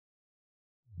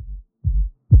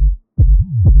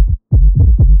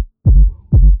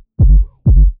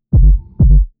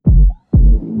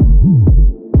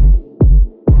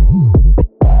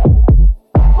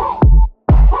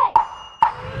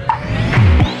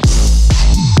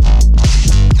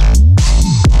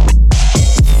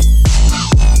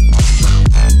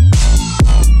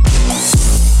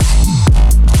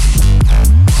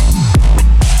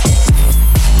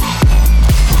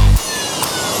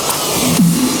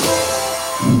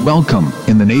Welcome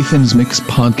in the Nathan's Mix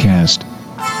podcast.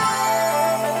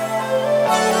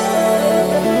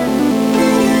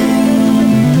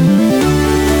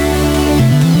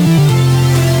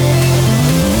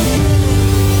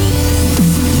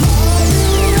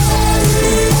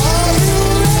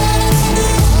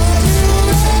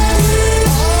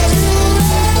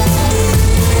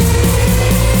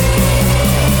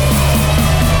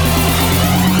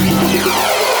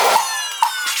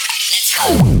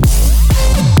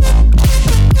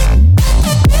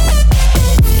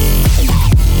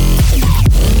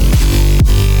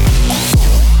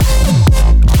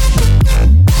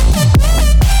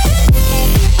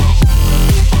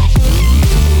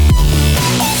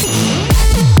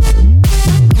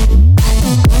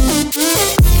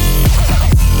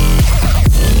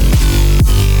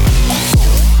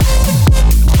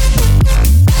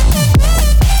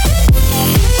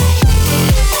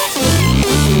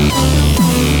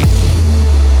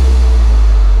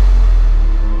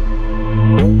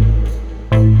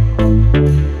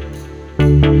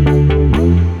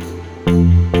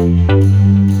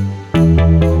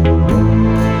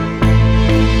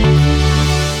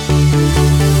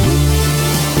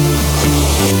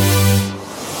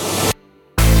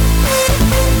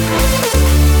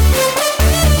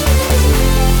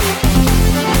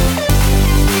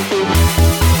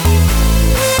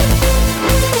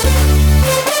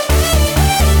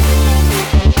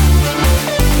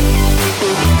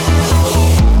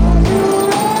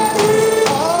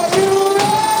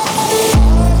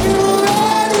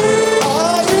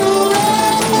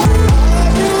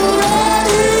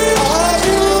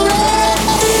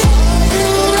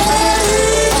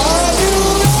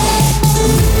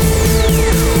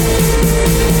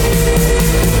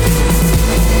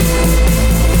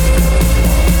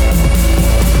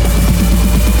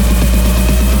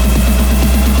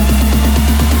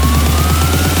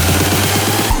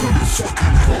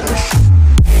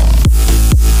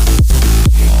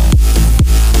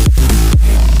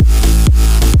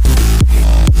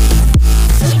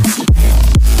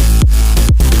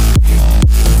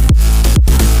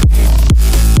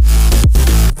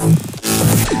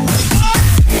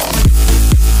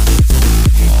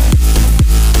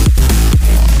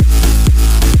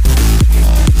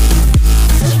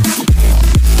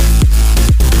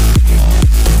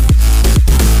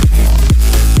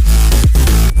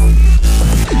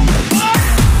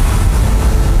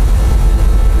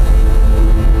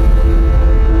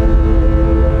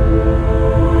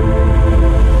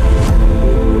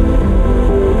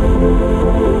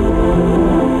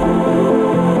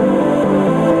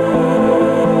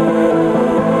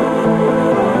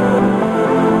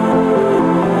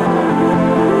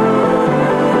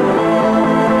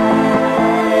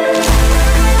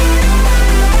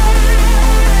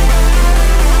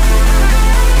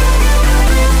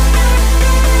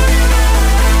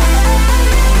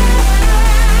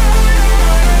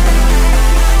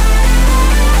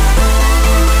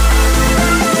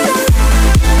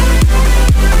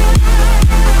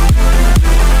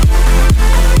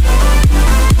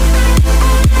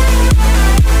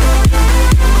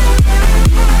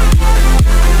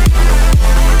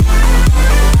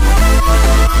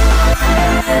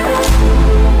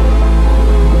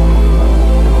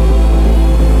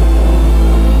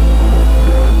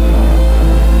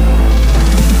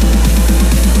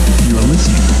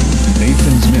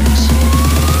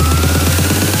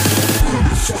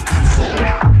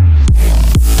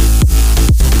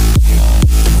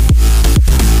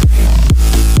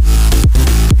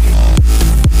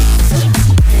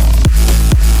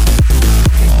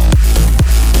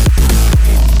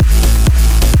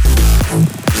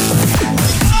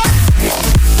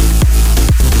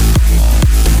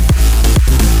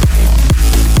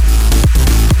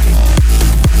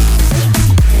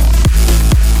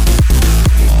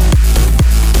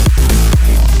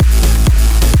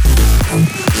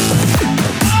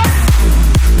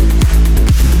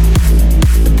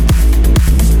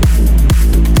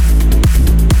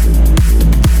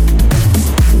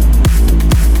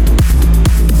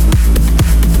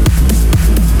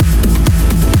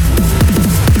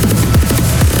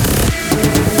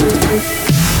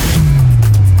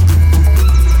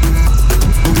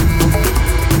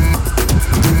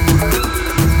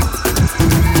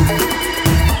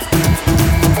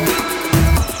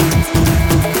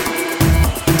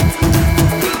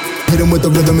 With the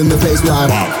rhythm in the face line.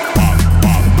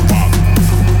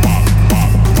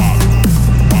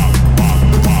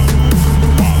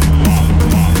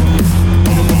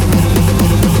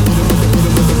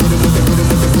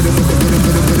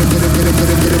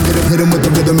 Hit him with the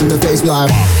rhythm in the face line.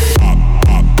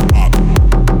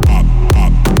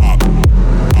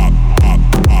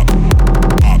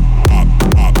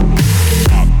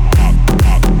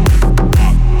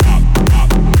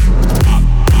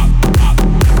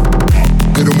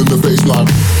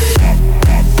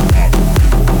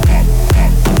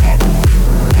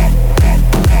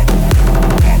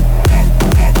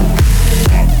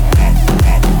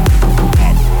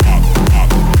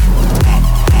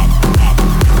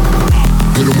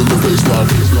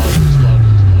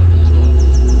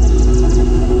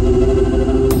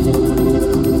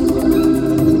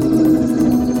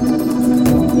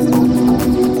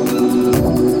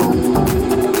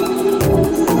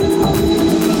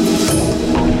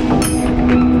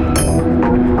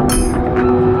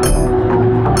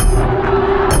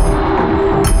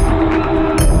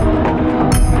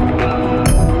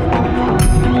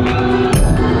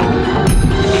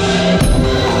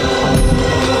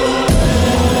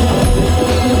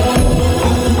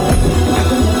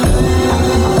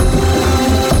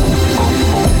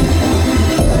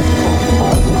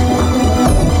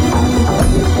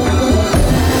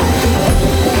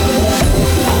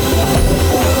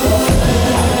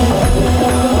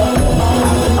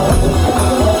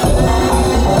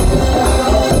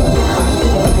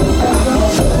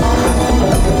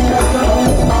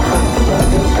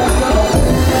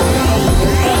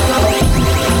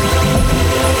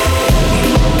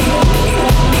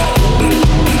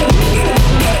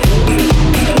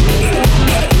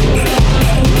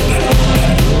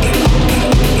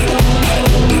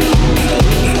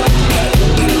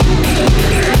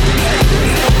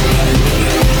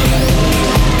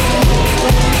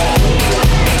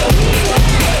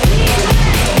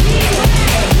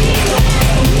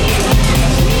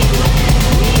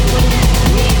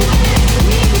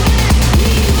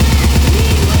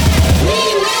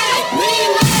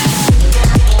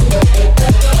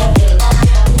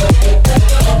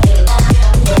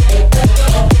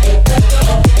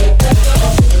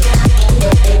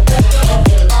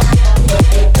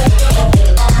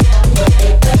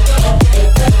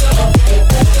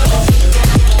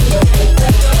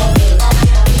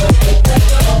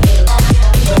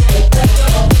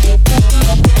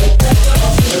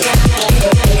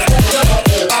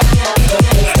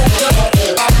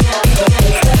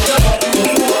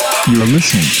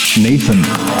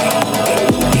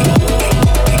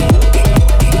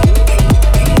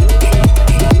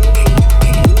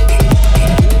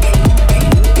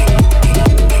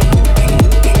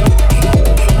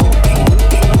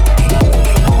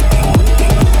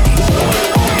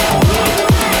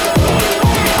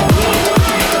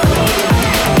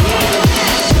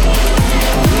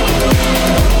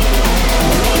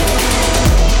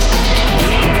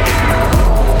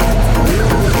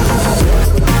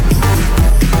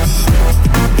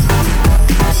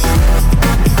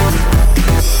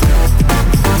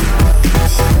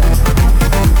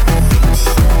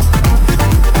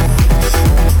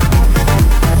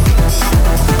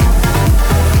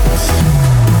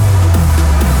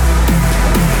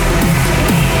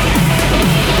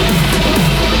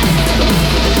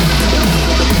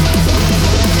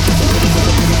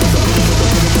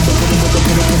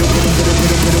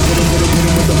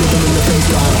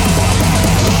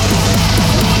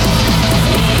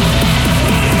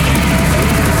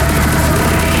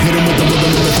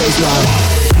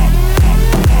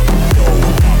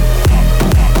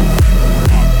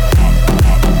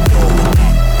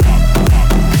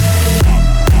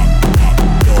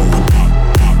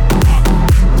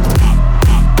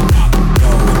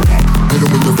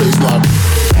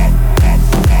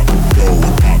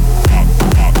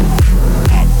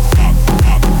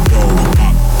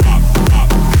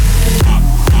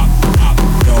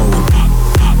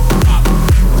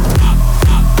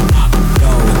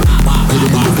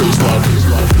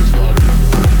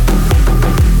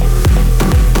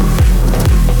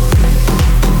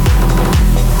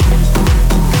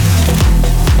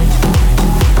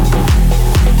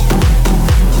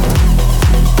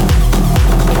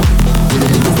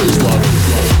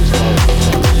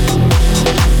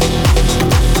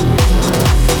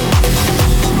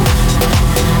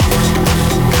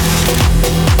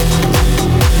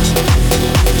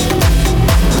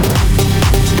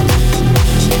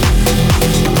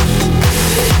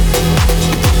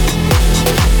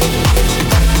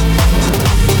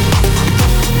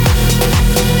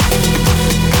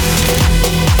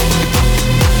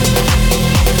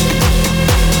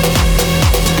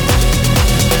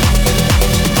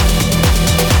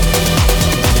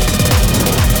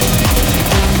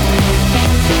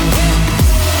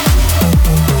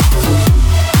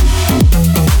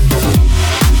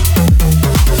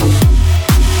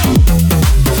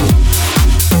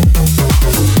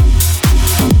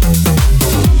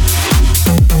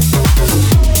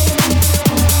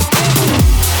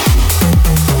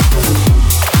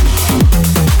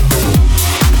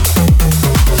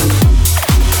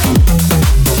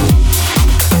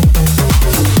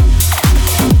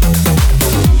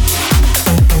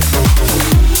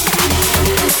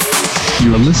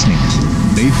 listening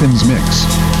to Nathan's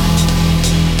Mix.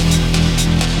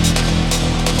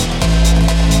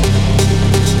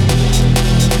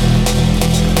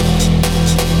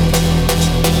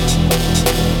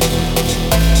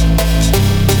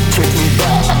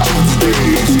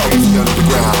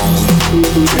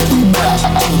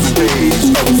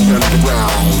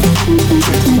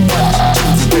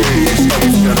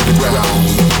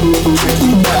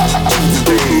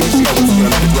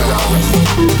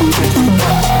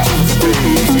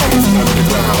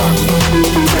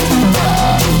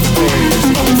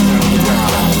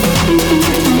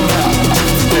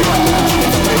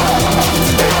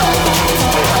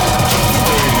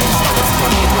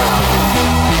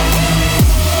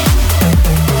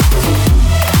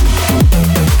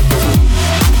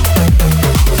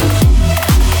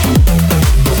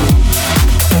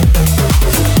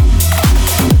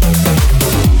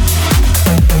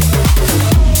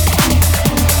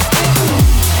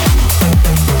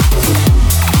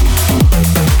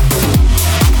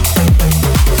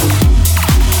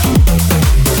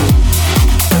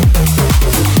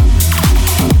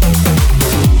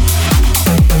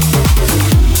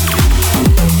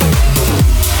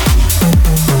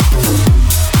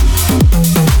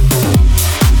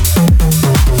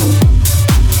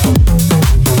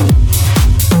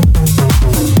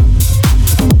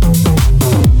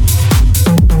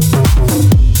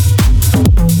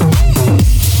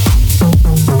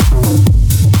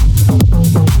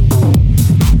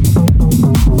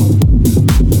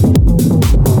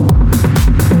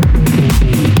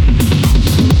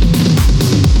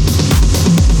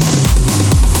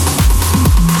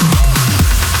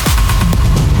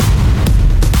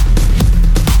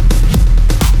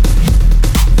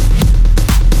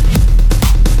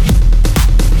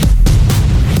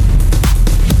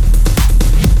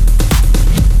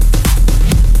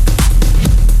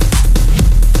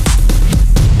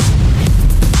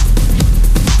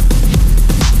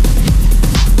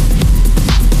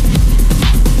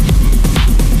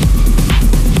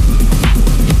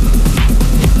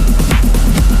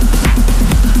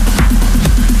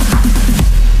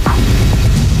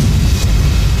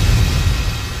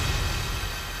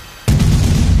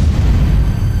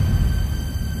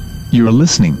 You're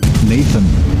listening,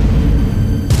 Nathan.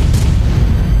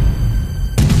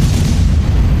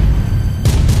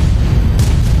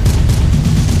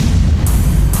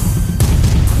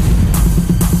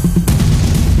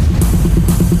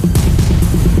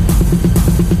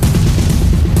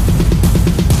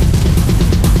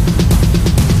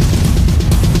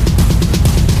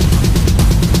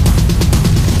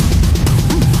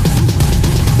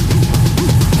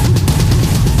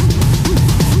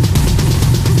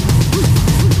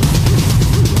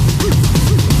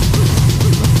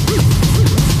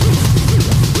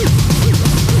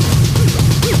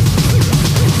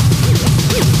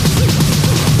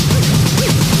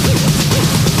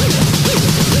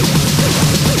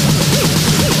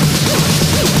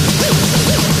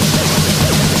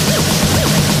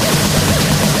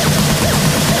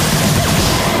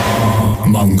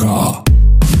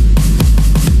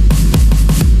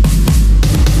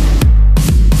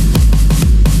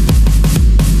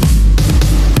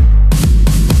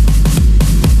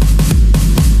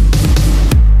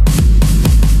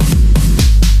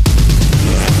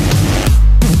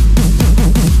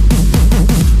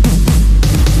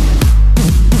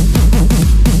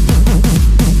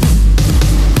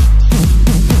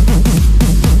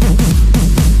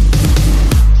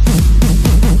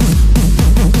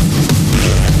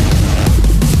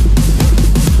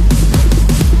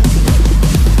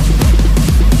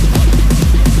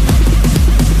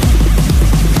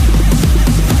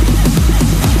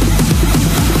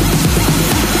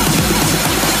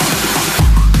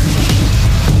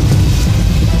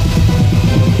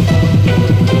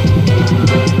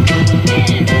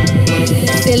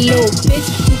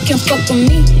 can fuck with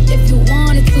me if you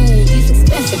wanted to. These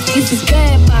expensive, these is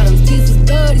bad bottoms, these is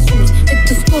dirty shoes. Hit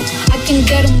the scoop, I can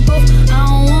get them both. I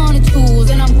don't wanna choose,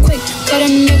 and I'm quick, cut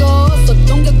a nigga off, so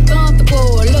don't get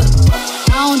comfortable. Look,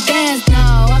 I don't dance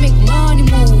now, I make money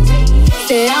move.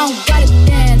 Say I don't gotta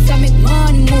dance, I make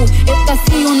money move. If I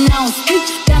see you now speak,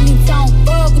 that means I don't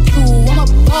fuck with you. I'm a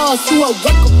boss, you a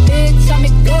worker, bitch. I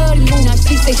make bloody move. Now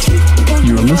she say she.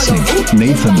 You're listening,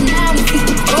 Nathan.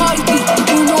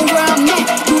 You know where I'm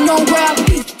at, you know where I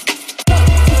be.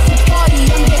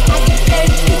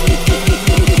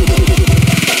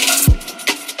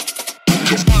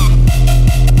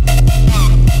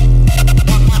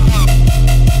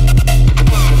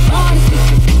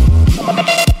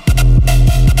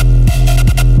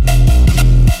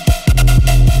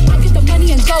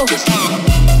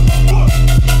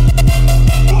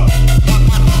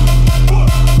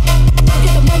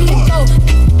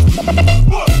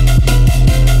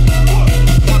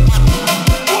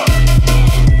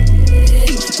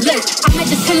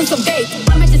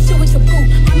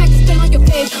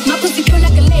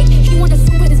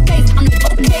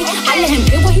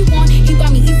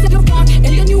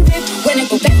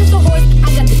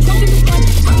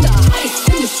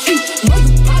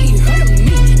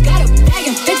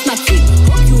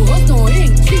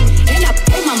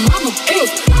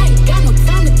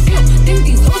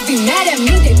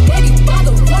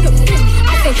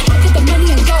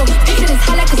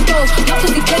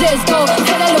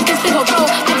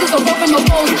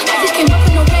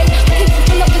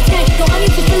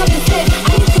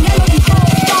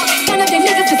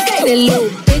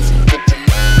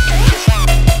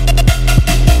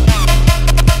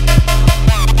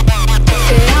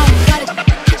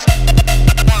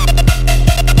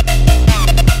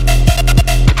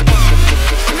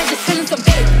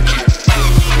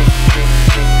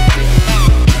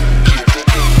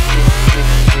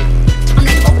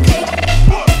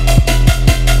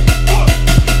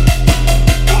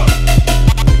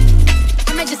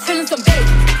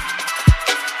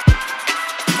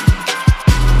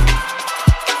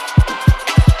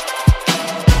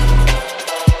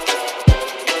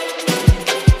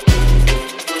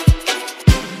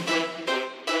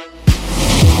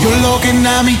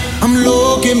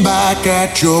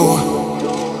 At you,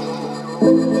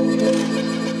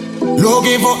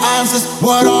 looking for answers.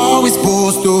 What are we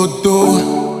supposed to do?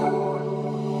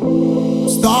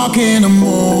 Stuck in a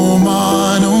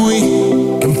moment, we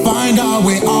can find our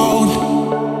way out.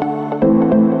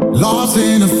 Lost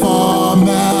in a far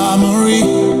memory.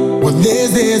 What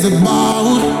this is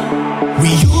about. We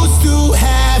used to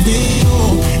have it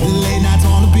all. The late nights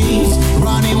on the beach,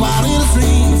 running wild in the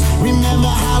streets. Remember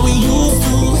how we used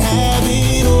to have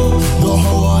it all. The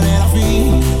whole world that I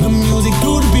feel, the music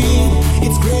to the beat.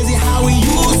 It's crazy how we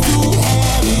used to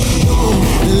have it all.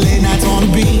 The late nights on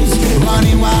the beach,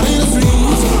 running wild in the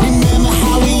streets. Remember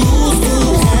how we used to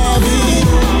have it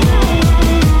all.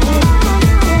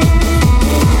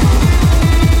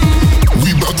 We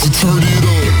about to turn it up.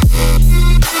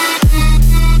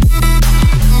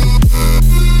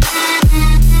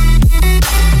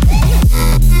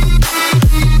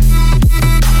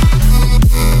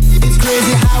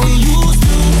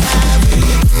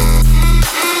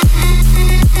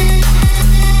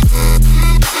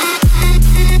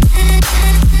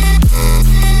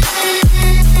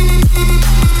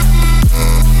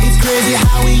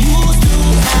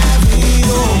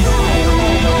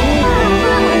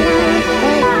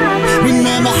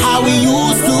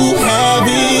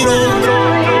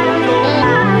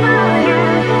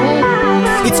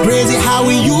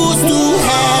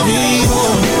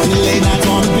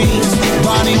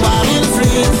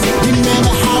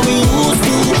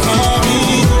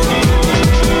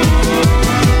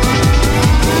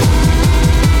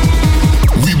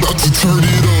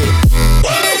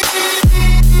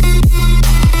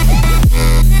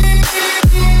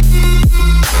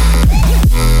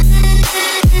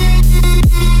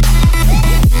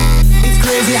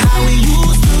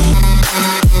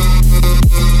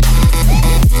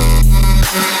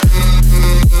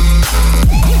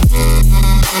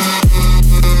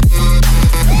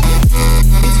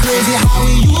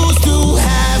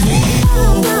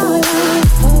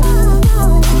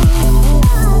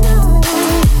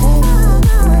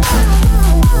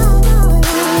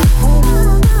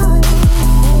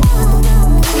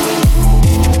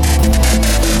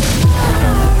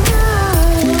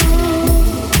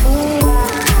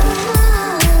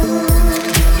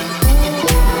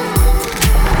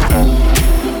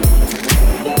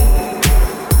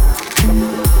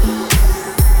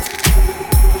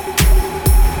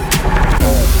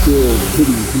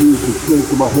 Music straight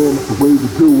to my hand, that's the way to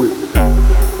do it.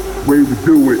 way we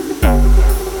do it.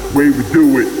 Way we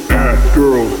do it. Ass,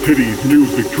 girls, titties,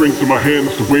 music, drinks in my hand,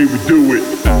 that's the way we do it.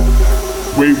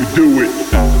 Way we do it.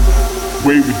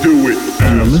 Way we do it.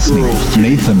 You're listening to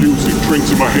Nathan. Music,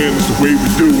 drinks in my hand, that's the way we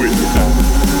do it.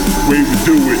 Way we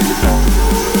do it.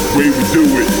 Way we do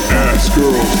it. Ass,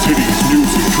 girls, titties,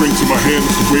 music, drinks in my hand,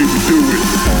 that's the way we do it.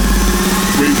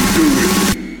 Way we do it.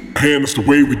 Hand, that's the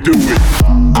way we do it.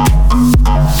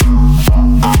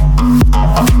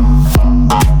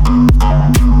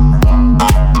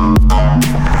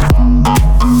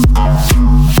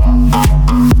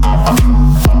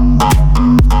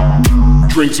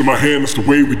 Drinks in my hand, that's the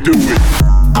way we do it.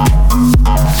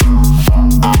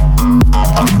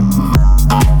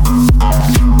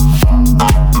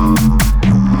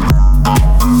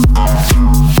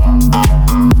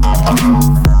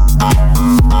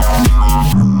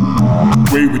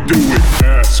 Way we do it.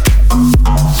 Ask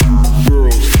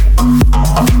girls,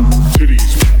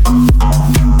 titties,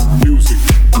 music.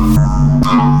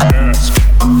 Ask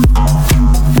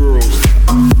girls,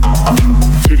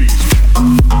 titties,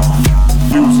 music.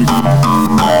 Ask girls, titties, music.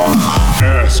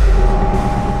 Ask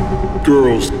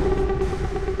girls,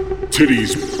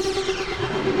 titties,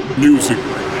 music.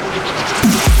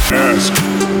 Ask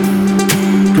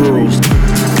girls, titties,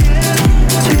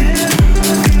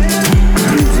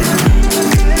 music.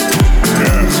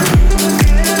 Ask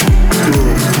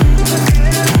girls,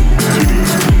 titties,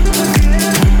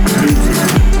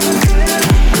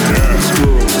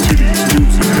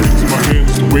 music. Drinks in my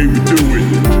hands, the way we do it.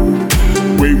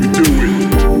 Way we do it.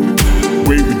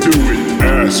 Way we do it.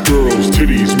 Ask girls,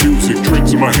 titties, music.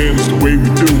 Drinks in my hands, the way we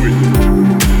do it.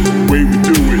 Way we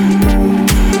do it.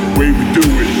 Way we do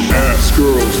it. Ask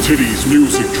girls, titties,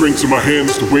 music. Drinks in my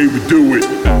hands, the way we do it.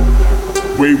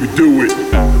 Way we do it.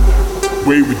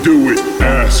 Way we do it.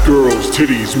 Ask girls,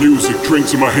 titties, music.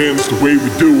 Drinks in my hands, the way we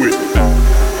do it.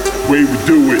 Way we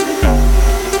do it.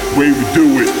 Way we do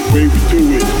it. Way we do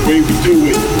it. Way we do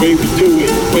it. Way we do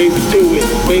it. Way we do it.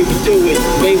 Way we do it.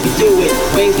 Way we do it. Way we do it.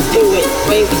 Way we do it.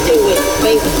 Way we do it.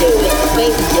 Way we do it. Way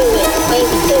we do it. Way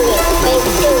we do it. Way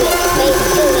we do it. Way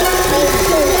we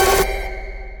do it.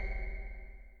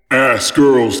 Ass,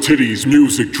 girls, titties,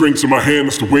 music, drinks in my hand,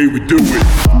 that's the way we do it.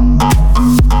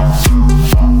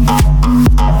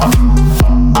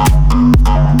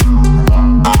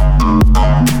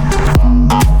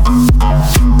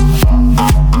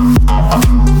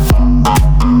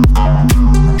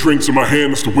 Drinks in my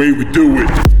hand, that's the way we do it.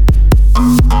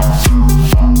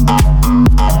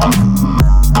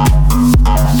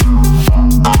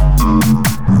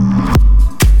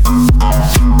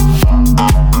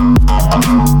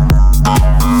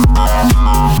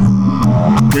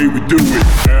 Way we do it.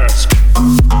 Ask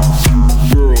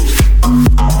girls,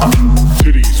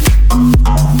 titties,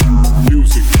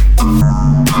 music.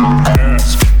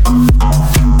 Ask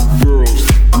girls,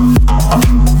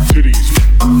 titties,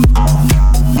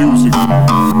 music.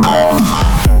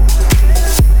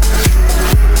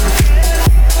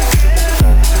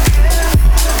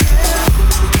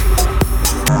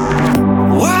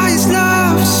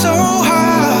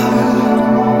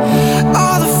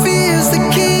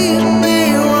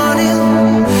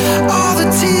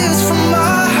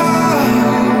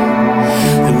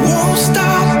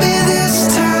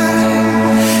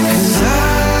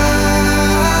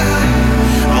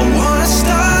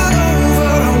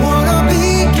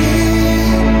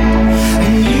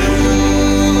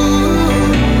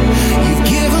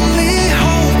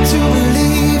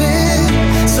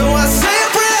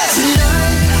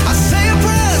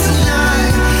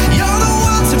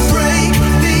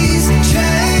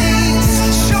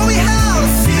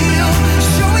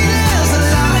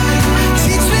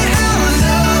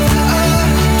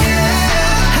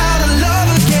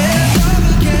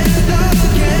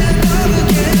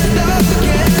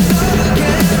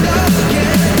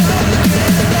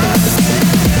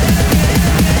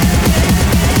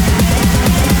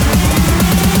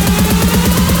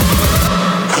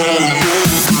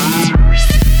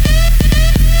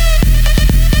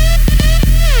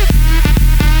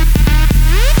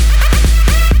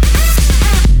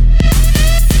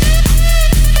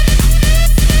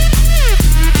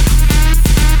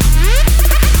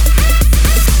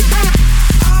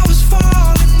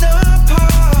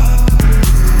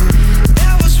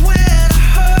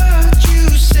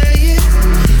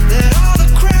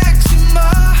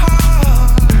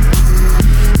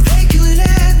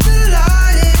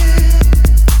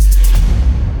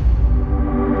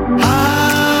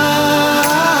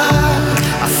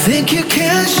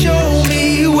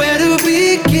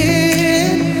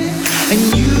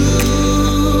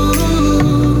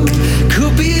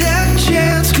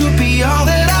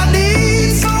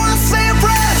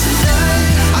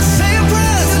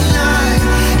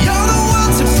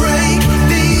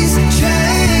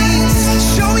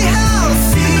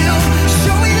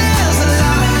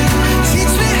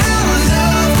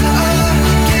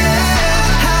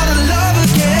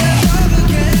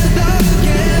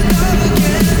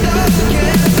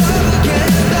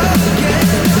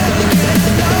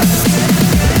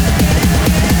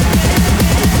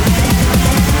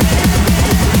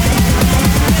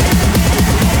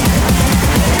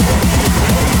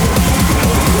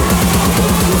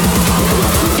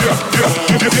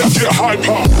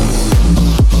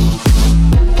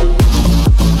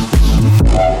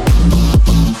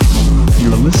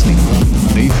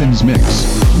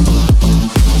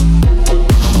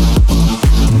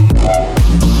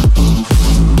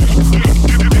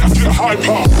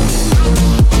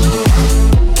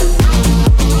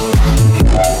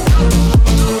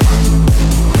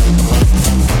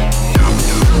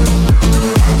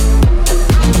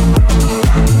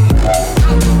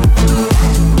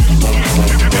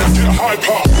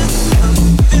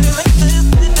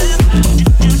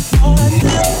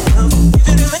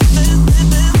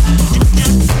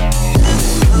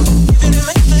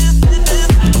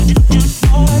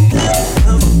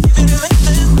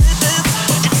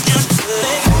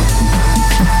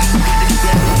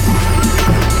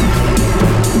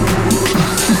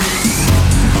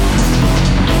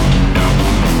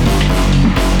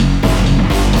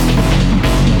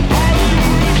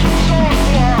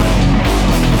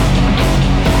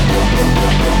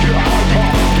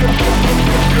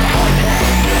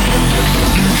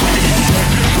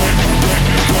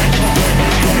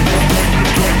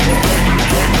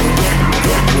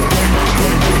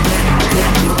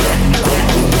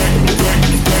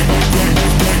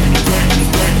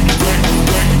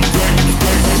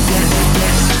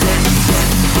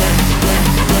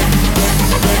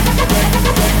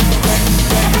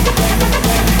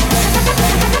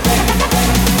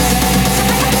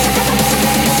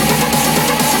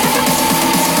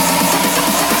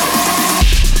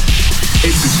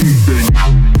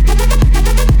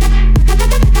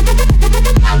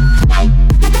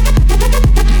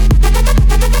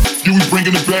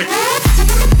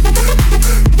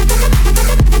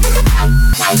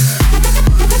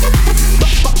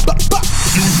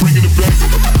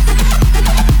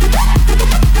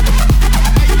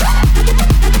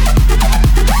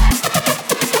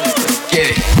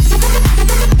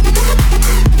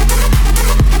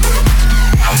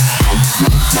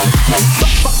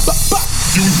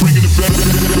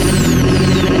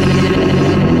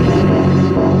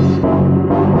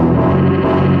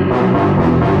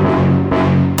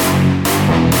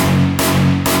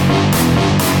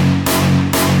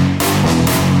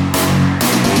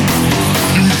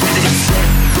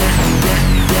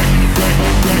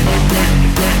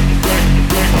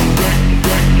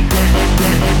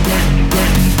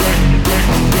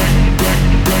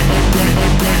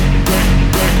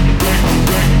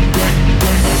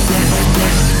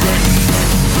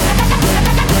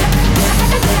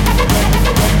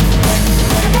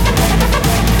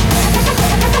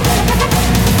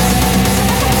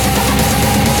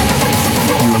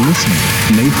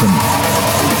 Nathan.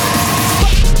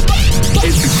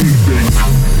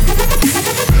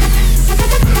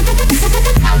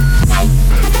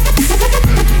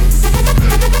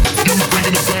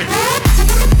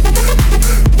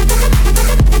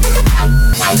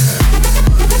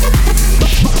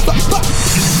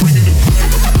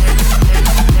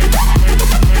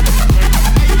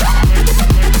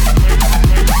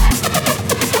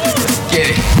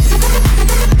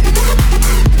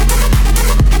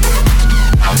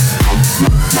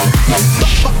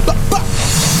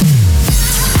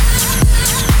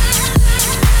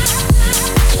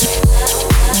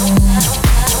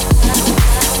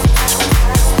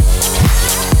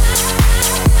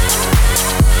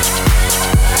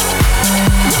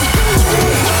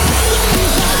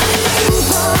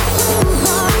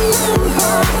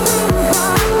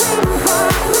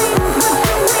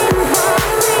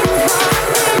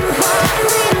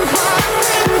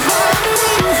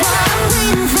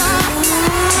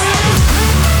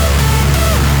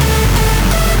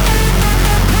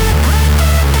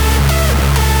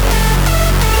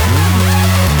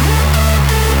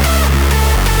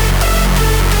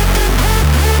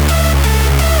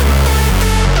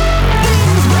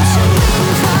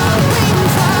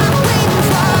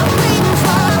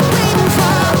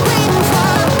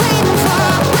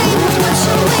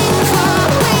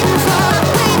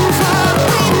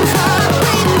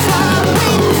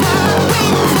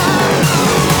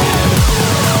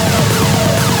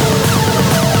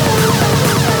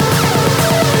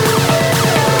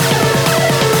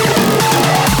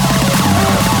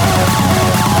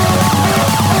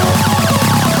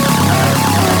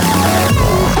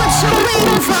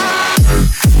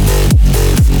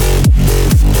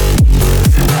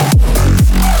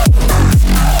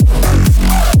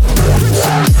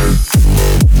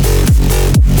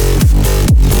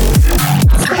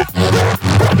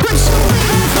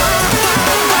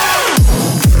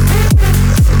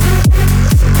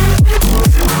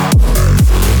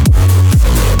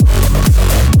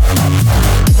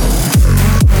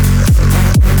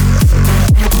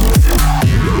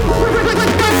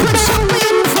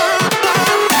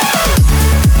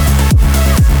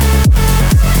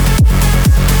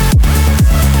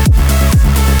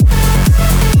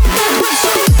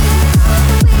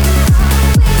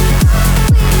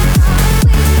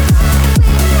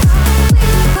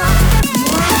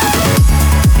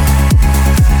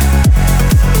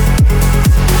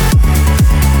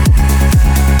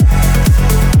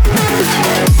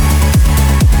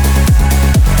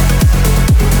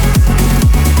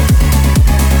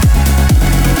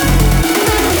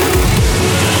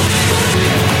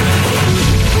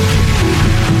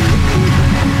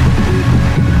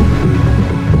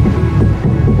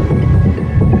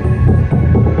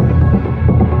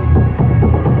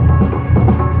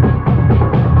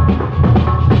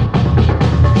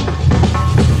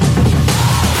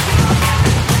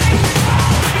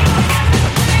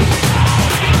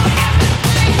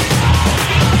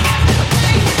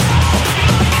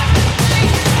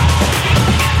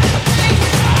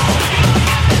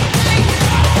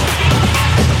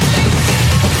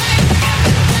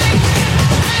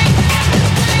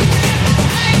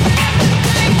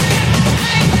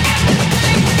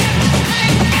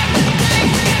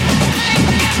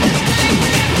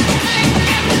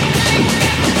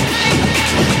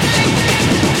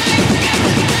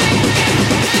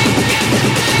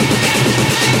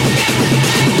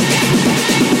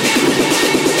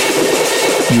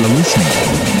 You are listening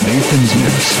to Nathan's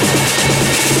Mix.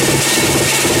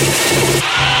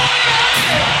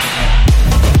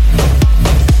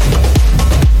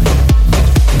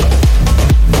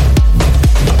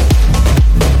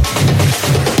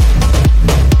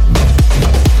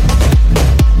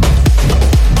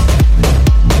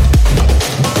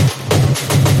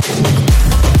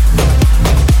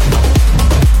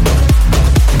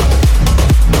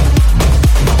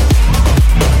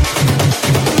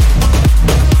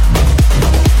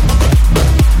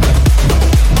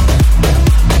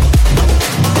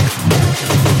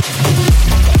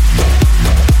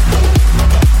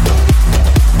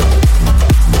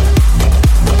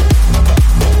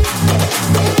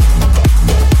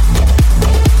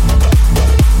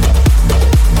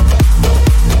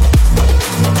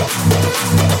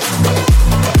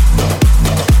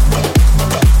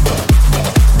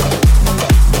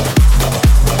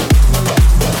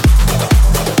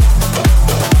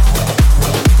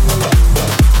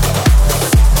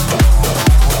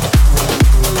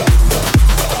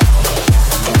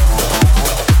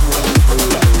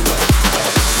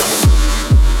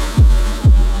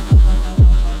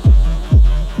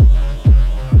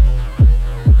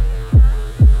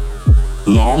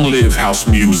 Long live house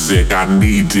music, I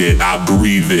need it, I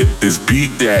breathe it. This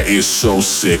beat that is so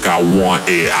sick, I want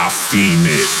it, I fiend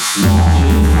it.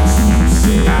 Long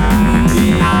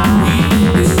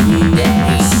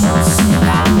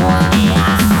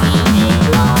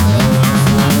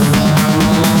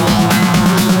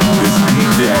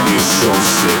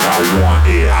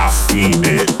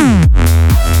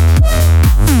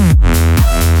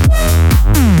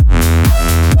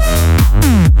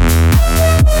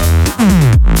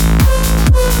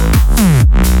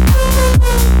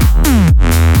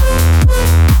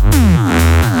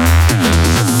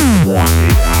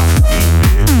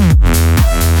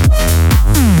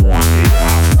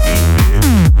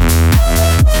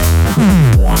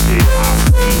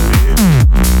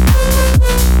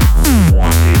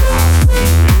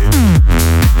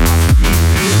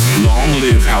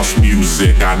live house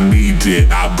music, I need it,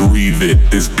 I breathe it.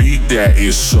 This beat that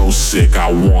is so sick,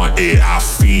 I want it, I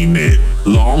fiend it.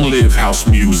 Long live house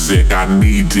music,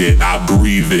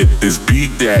 this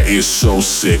beat that is so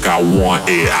sick, I want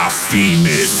it, I fiend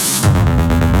it.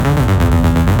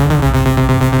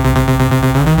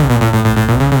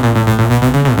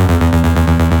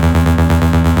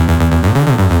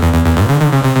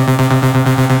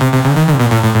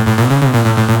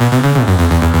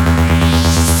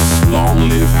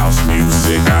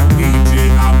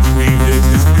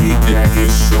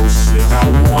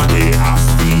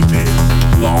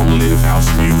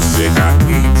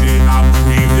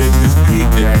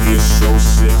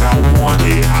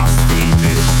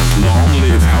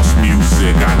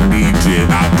 I need it,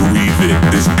 I breathe it.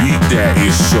 This beat that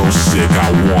is so sick,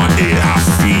 I want it, I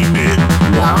fiend it.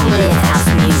 Long live house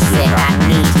music, I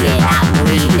need it, I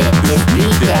breathe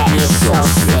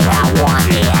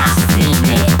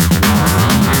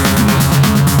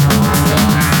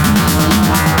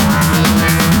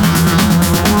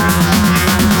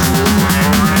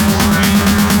This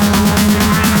beat that is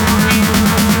so sick, I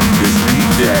want it, I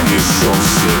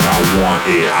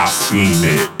fiend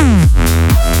it.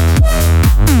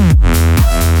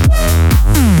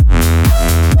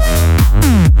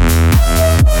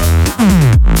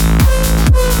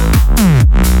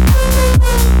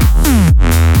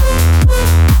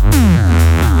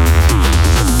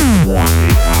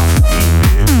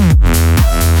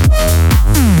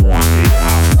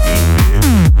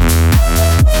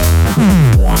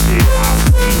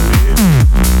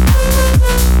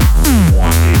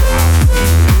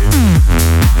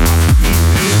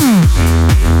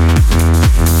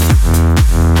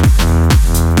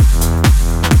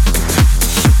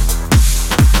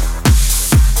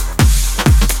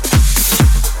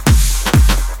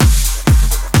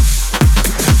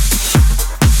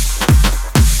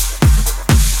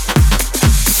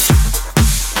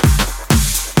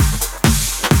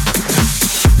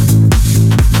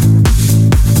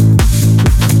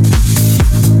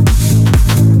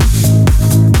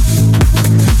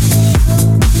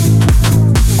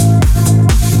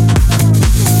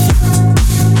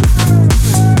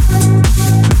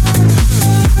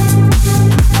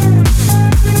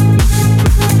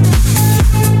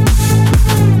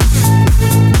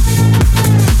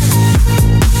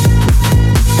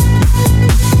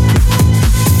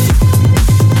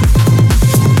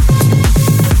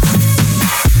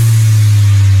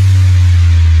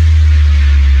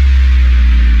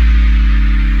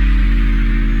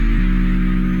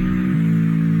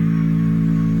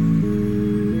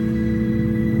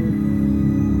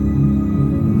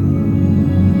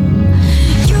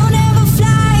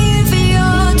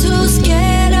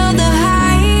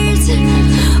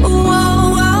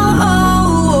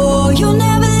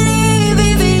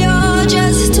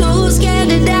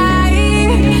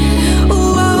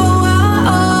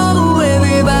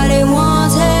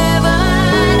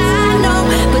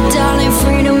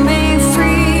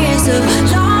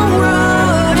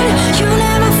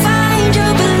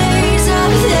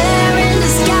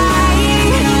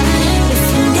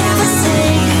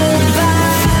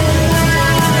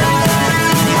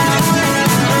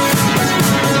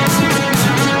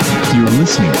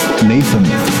 listening to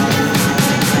Nathan.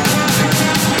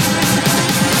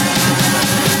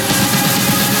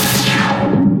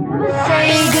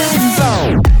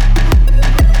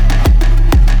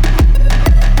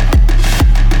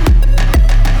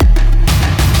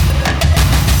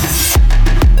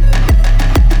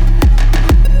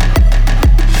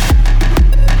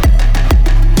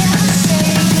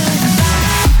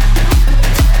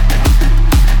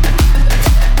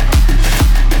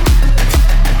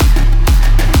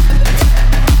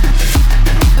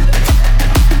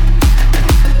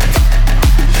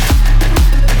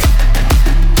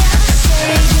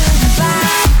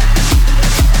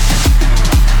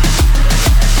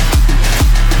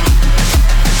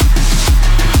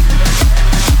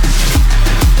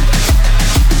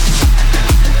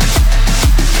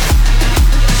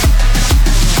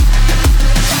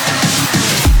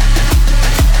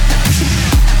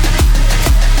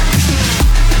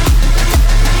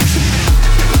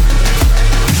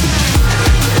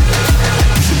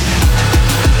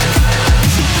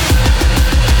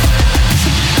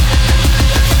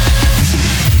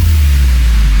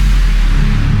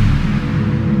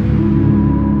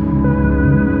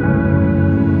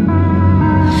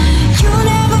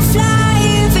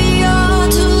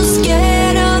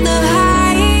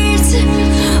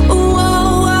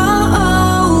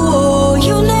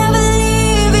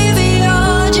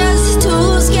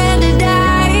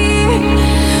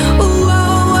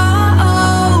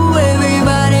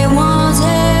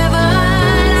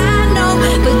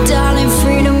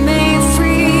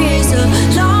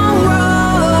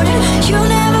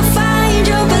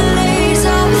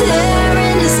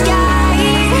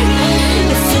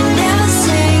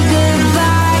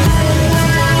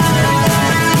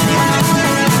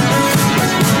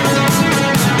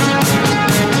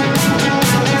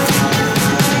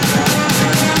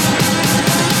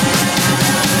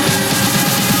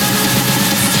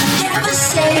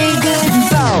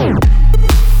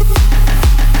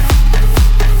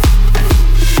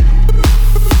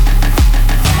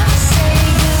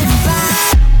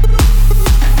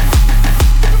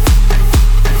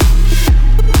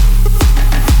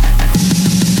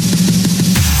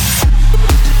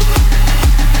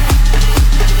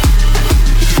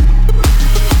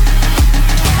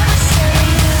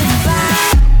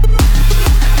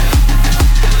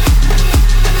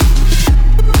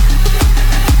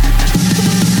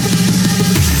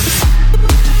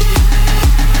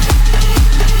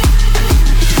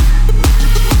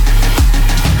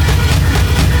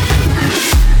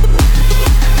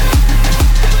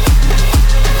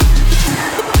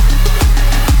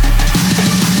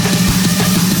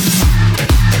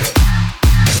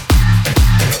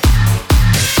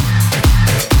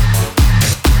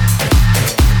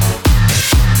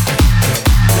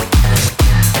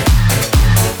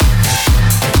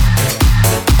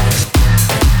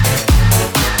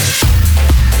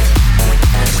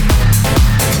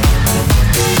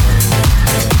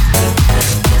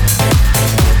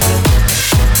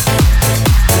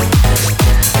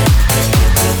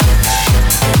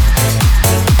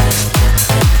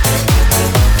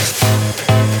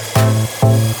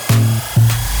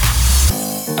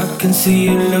 see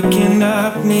you looking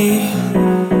at me,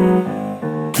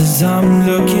 'cause I'm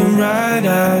looking right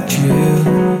at you.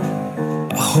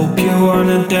 I hope you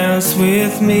wanna dance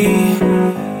with me,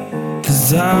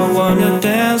 'cause I wanna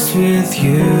dance with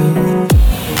you.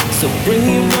 So bring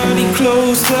your body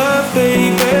closer,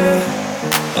 baby.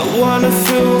 I wanna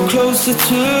feel closer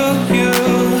to you.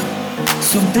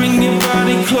 So bring your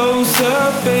body closer,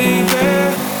 baby,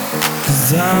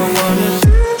 'cause I wanna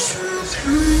dance with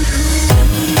you.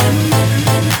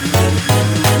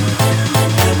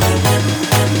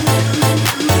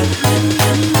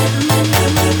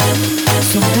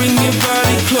 So bring your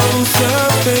body closer,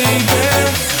 baby,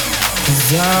 'cause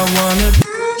I wanna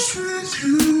dance with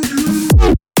you.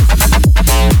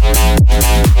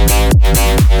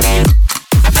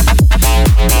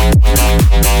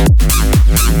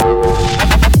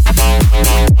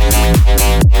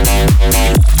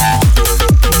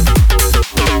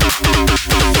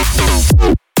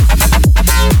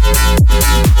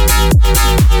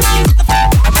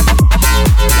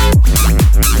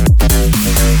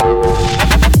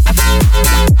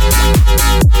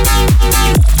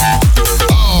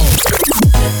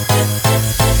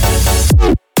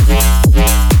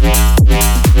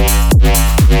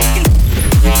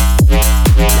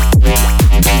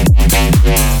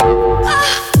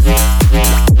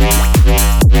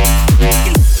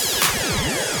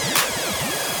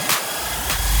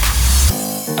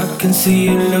 See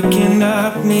you looking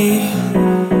at me,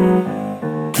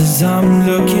 'cause I'm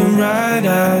looking right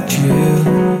at you.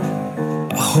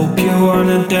 I hope you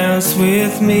wanna dance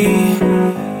with me,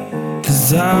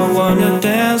 'cause I wanna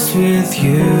dance with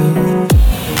you.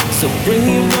 So bring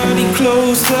your body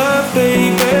closer,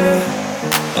 baby.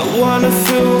 I wanna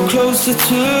feel closer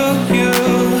to you.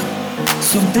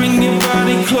 So bring your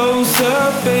body closer,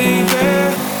 baby,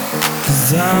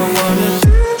 'cause I wanna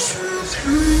dance with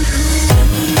you.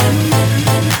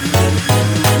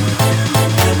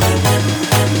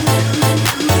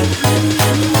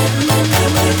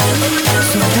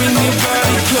 So bring your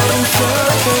body closer,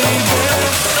 baby,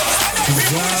 'cause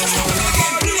I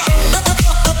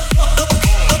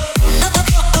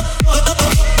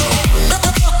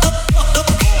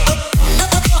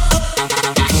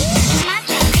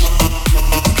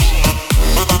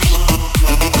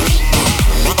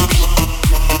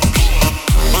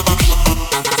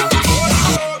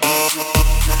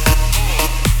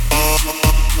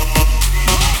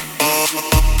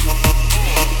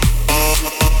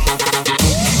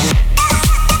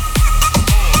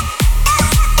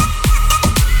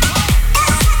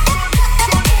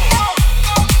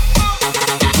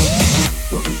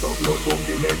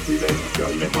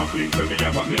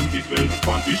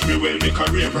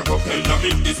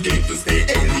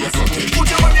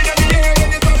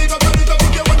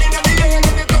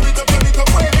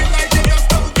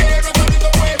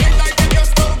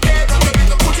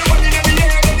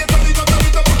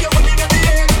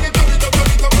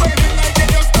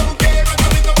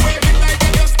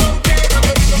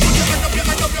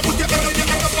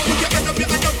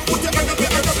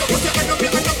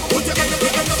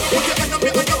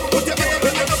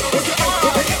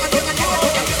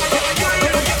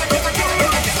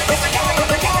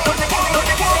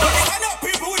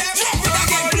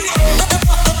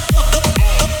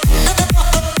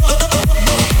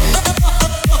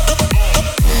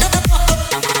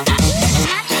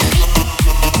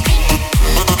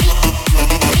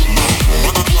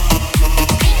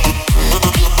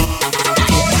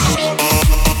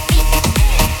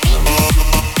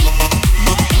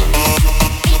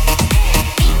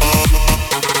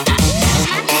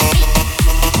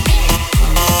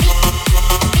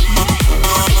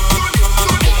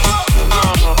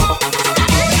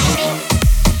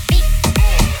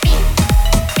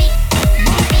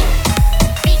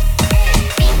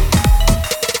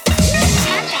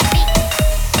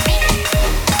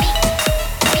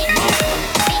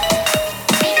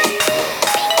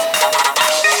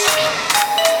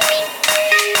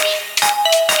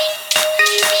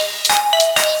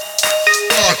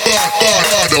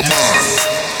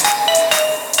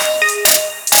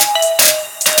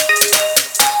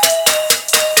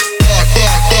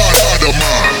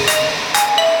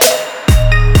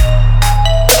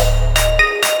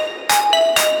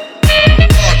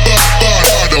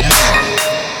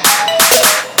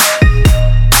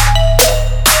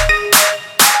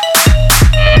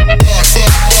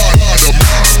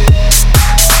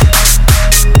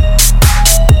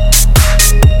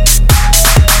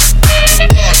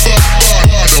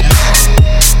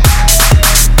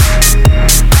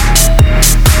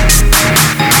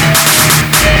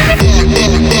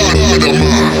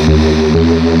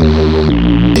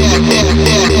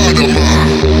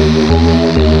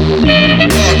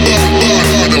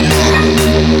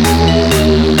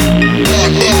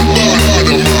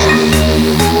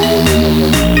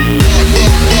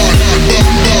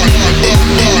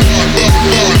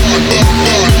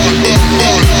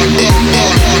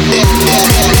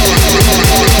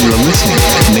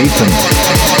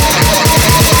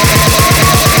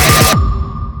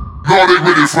they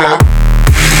ready for?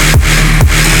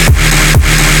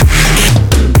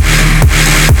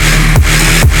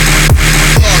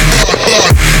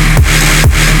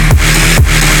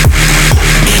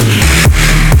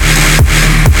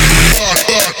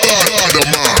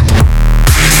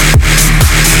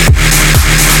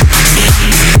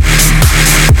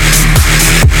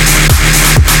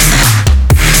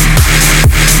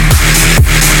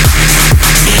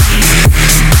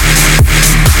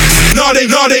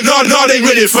 No, they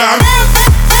ready, fam.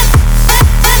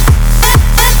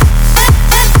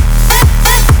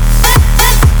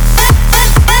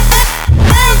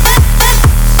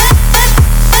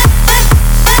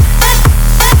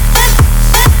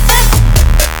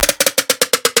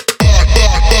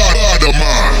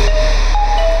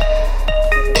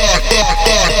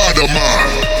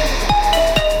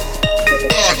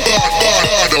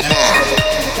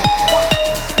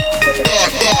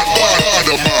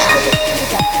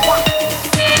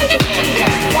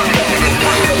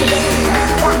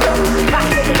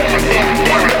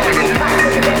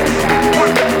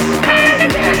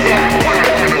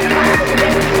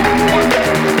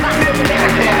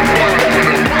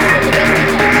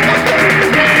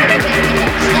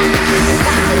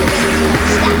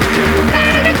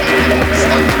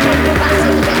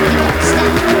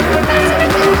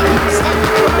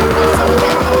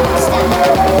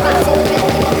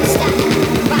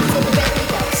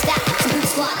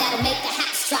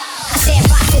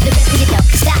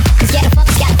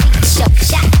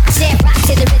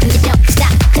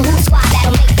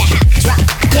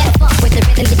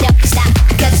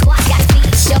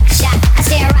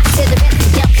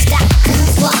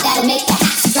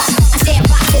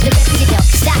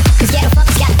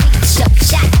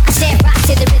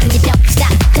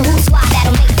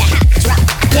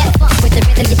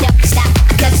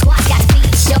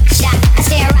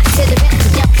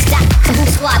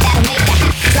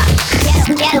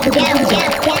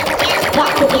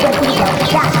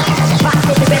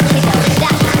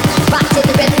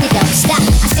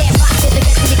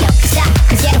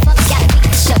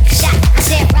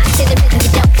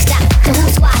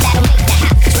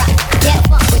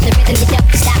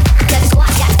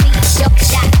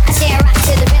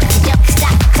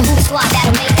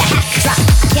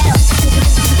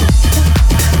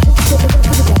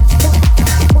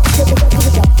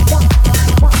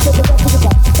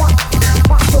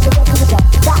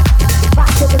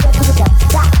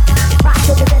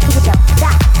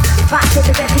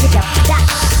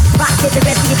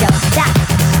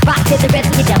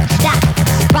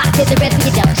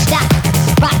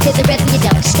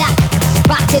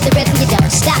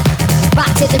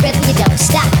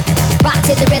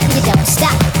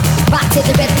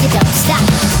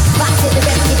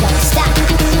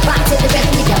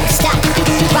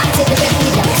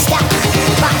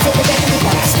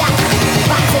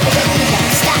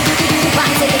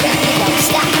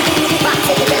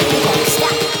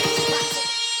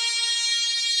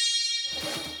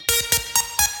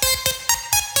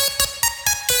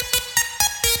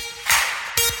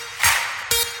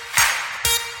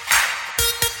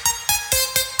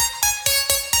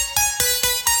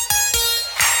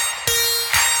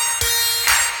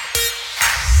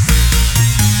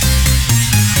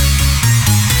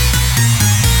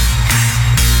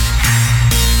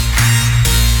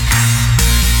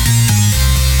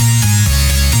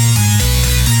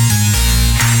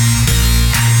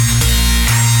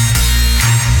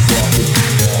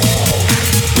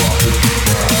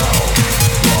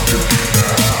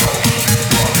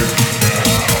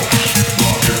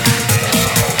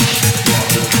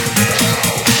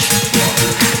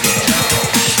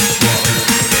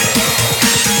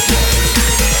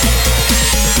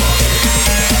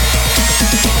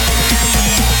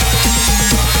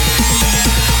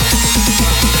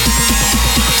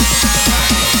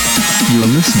 You're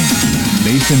listening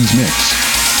to Nathan's Mix.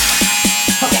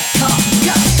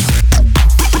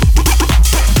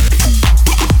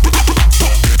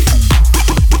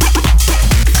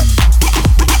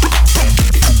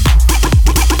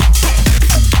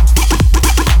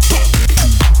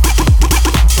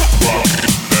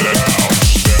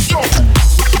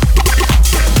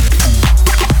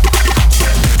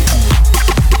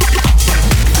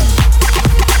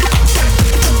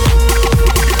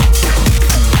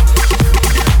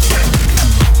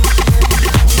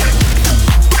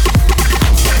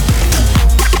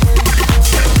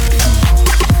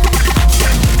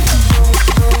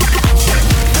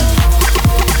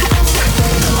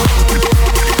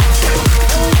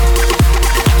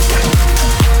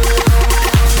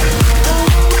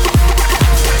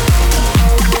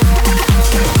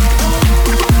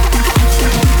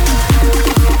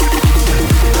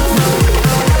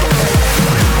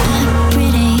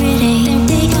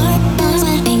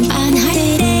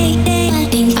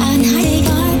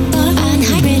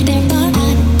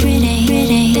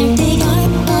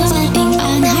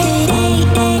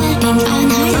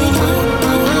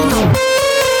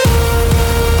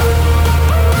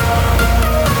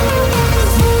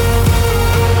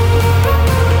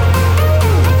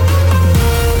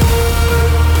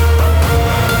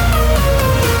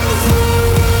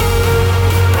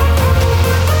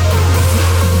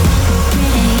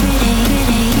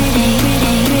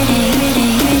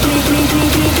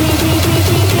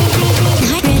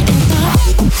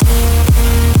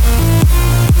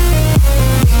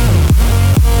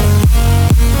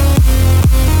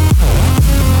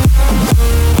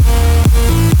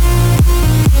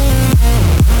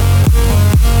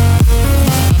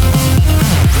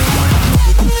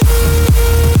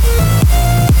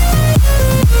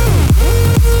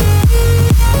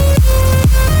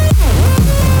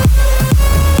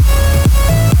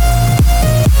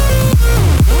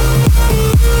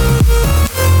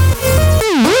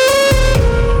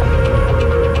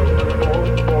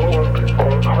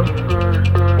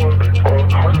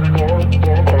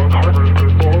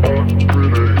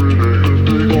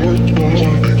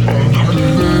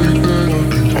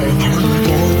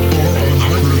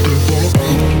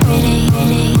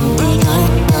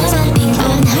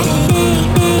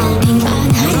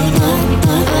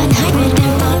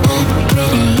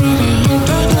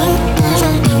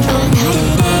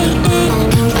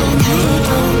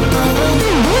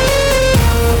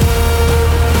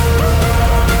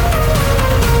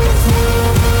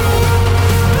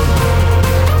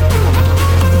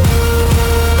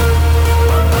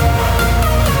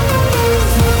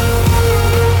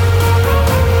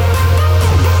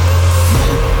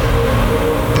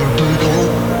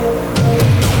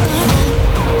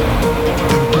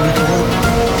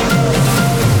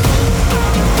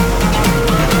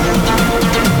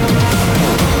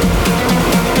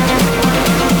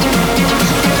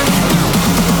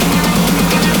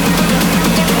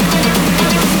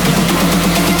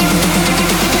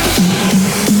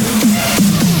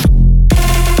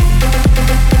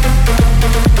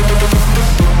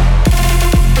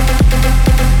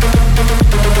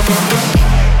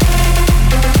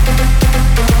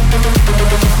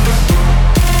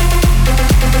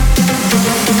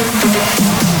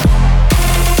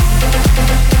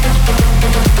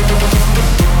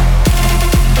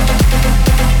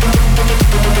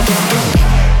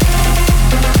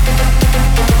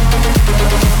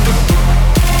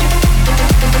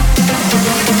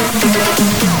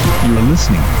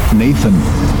 listening.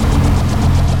 Nathan.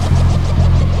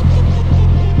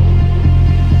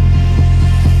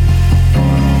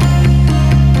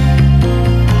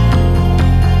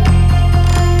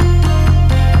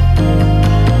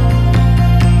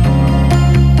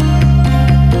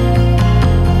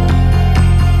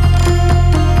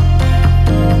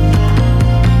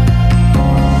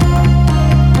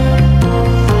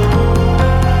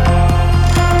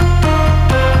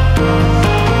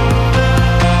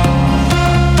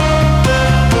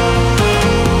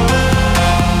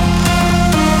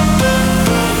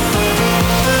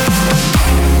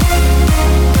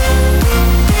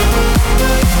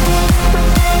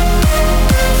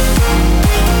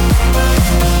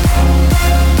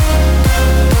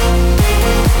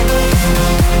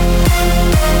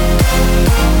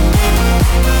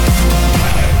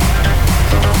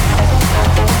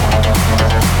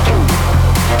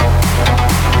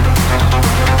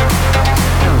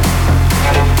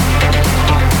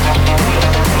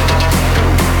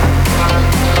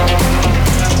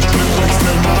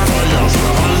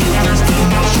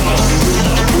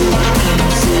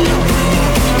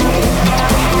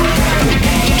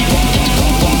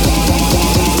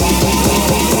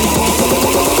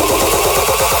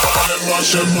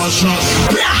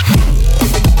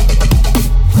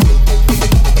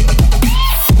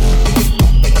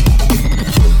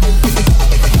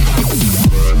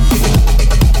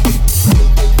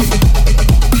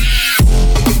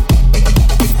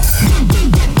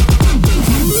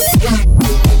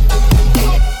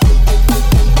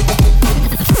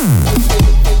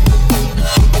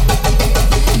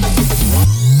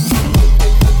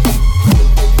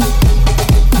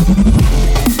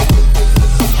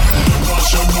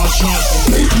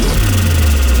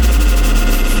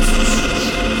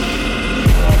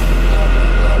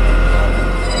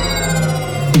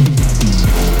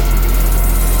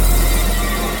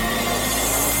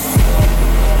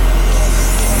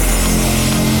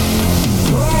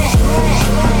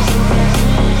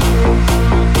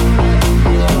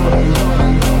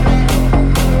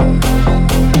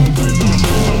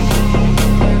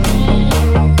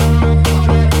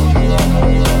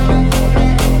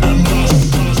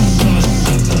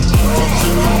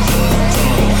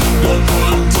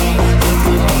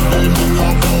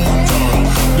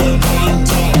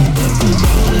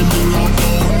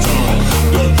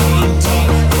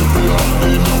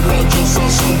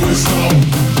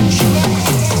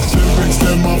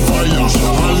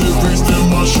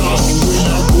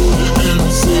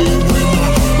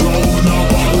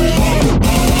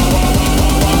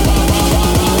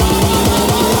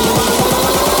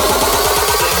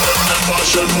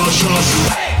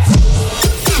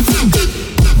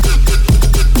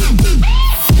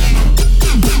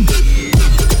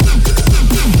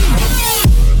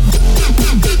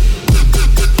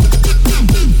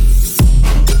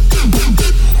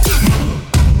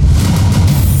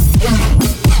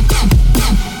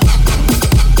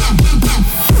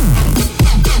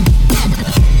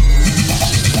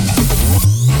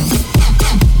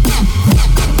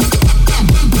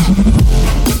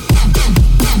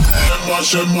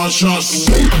 Just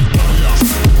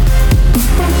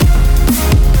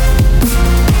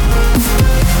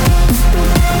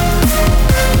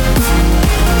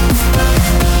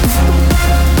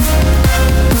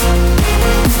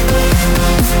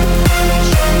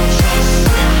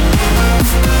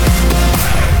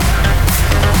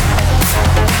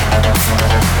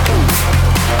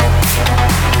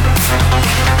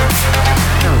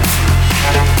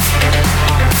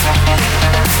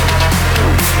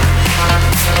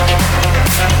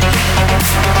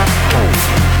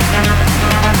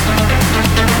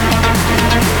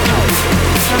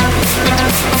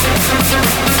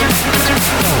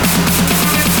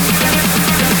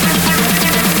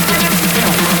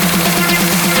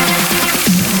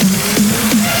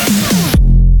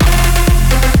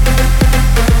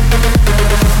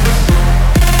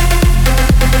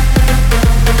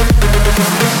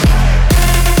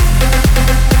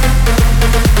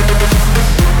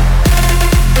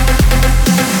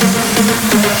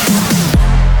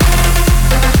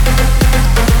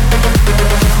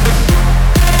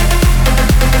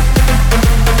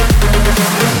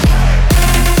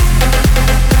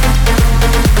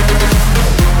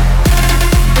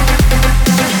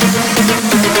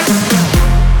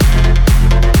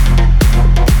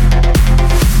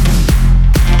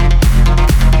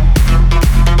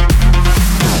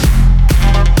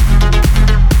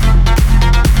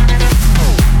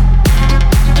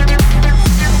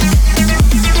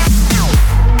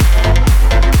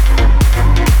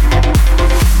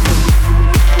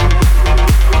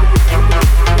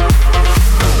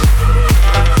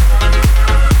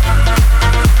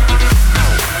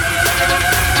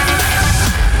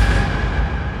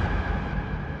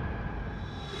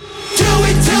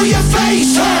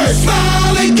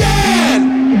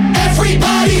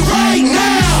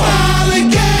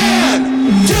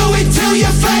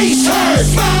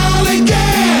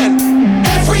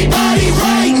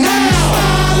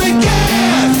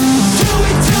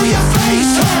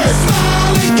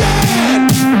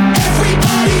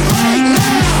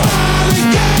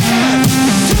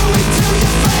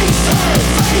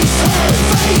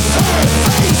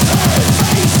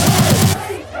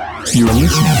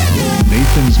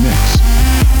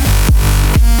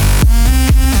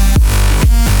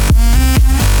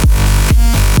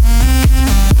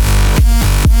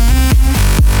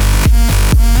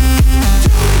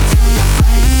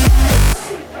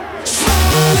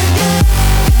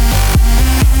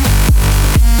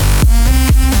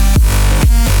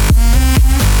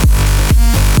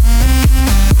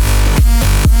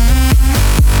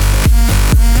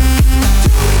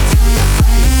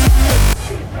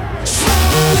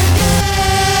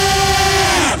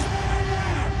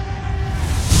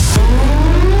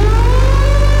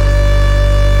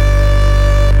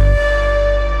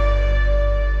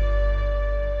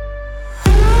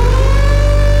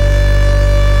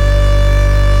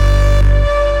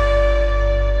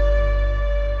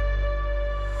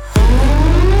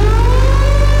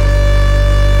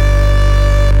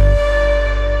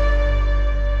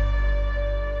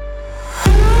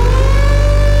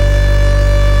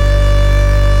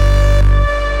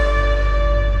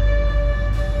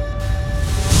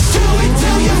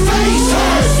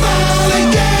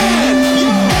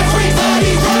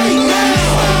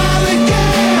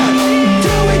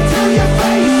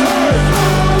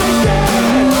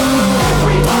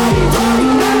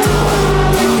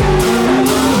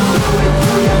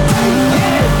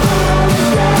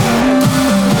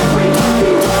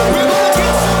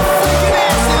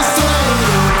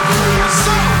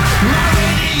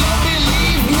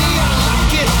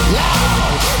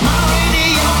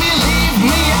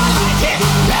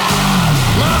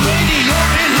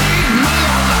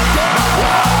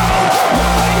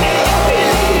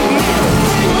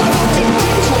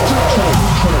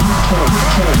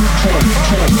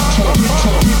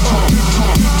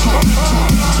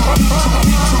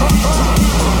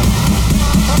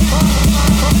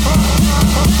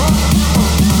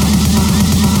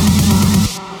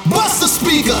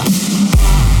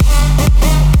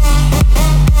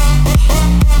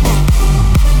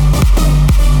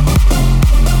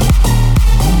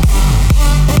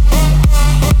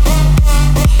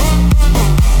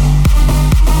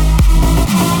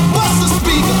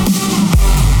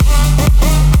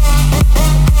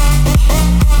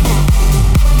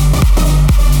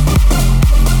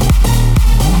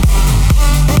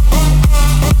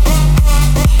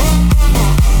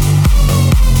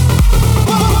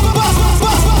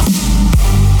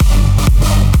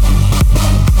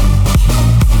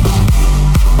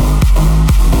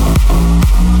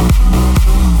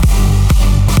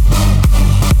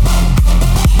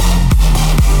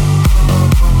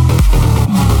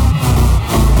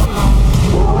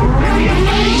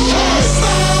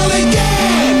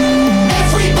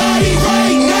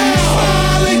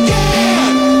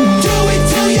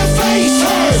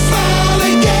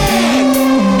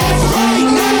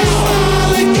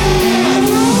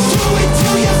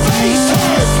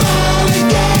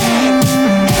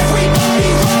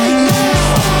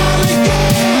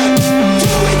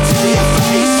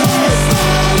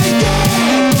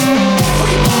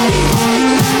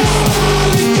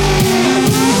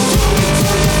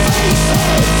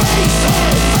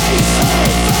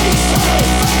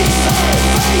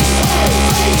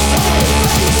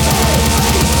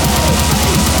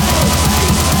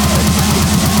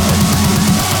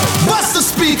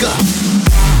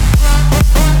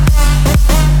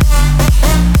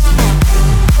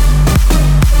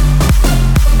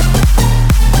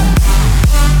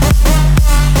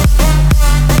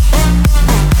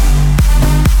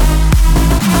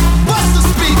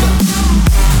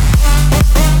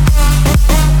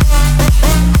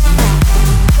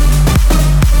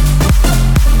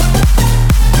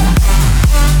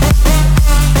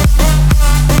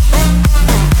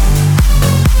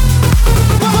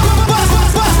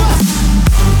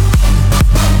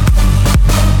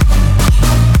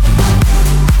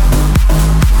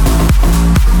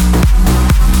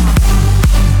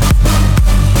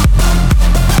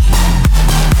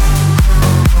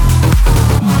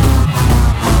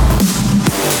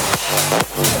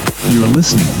You're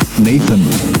listening, Nathan.